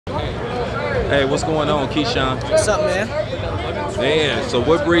Hey, what's going on, Keyshawn? What's up, man? Man, so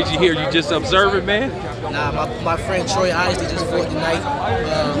what brings you here? You just observing, man? Nah, my friend Troy honestly just fought tonight.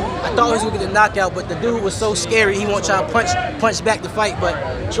 I thought he was gonna get a knockout, but the dude was so scary. He won't try to punch back the fight. But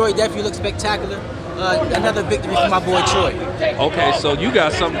Troy definitely looked spectacular. Another victory for my boy Troy. Okay, so you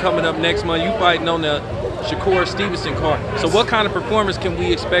got something coming up next month. You fighting on the Shakur Stevenson card. So what kind of performance can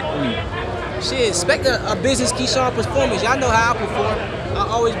we expect from you? Shit, expect a business Keyshawn performance. Y'all know how I perform. I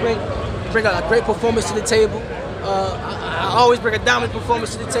always bring a great performance to the table. I always bring a dominant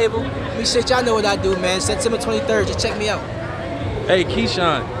performance to the table. Shit, y'all know what I do, man. September 23rd, just check me out. Hey,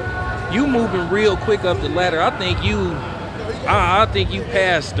 Keyshawn, you moving real quick up the ladder. I think you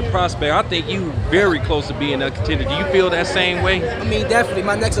passed the prospect. I think you very close to being a contender. Do you feel that same way? I mean, definitely.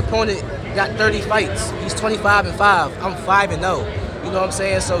 My next opponent got 30 fights. He's 25-5. I'm 5-0. You know what I'm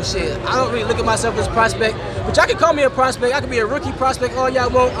saying? So shit, I don't really look at myself as a prospect, but y'all can call me a prospect. I could be a rookie prospect all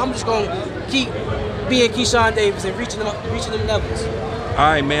y'all want. I'm just gonna keep being Keyshawn Davis and reaching them levels. All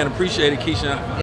right, man. Appreciate it, Keyshawn.